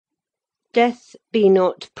Death Be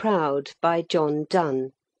Not Proud by John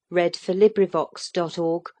Donne.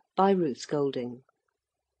 (read_for_LibriVox.org_by_Ruth_Golding)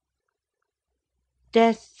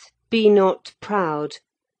 Death, be not proud,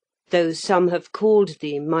 though some have called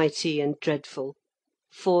thee mighty and dreadful,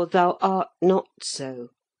 for thou art not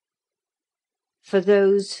so. For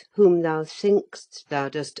those whom thou think'st thou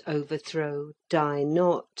dost overthrow die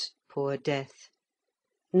not, poor Death,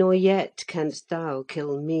 nor yet canst thou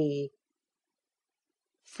kill me.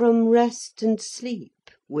 From rest and sleep,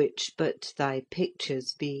 which but thy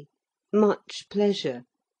pictures be, much pleasure,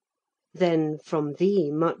 then from thee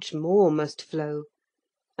much more must flow,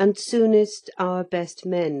 and soonest our best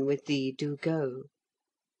men with thee do go,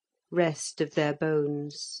 rest of their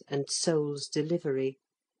bones and soul's delivery.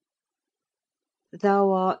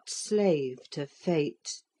 Thou art slave to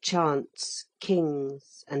fate, chance,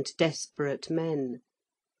 kings, and desperate men,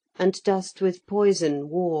 and dost with poison,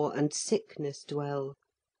 war, and sickness dwell,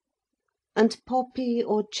 and poppy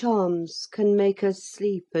or charms can make us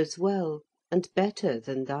sleep as well, and better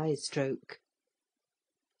than thy stroke.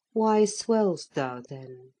 Why swell'st thou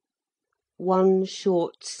then? One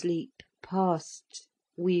short sleep past,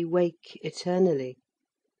 we wake eternally,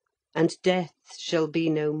 and death shall be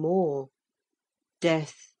no more.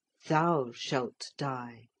 Death, thou shalt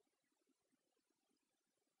die.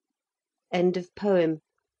 End of poem.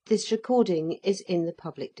 This recording is in the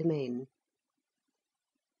public domain.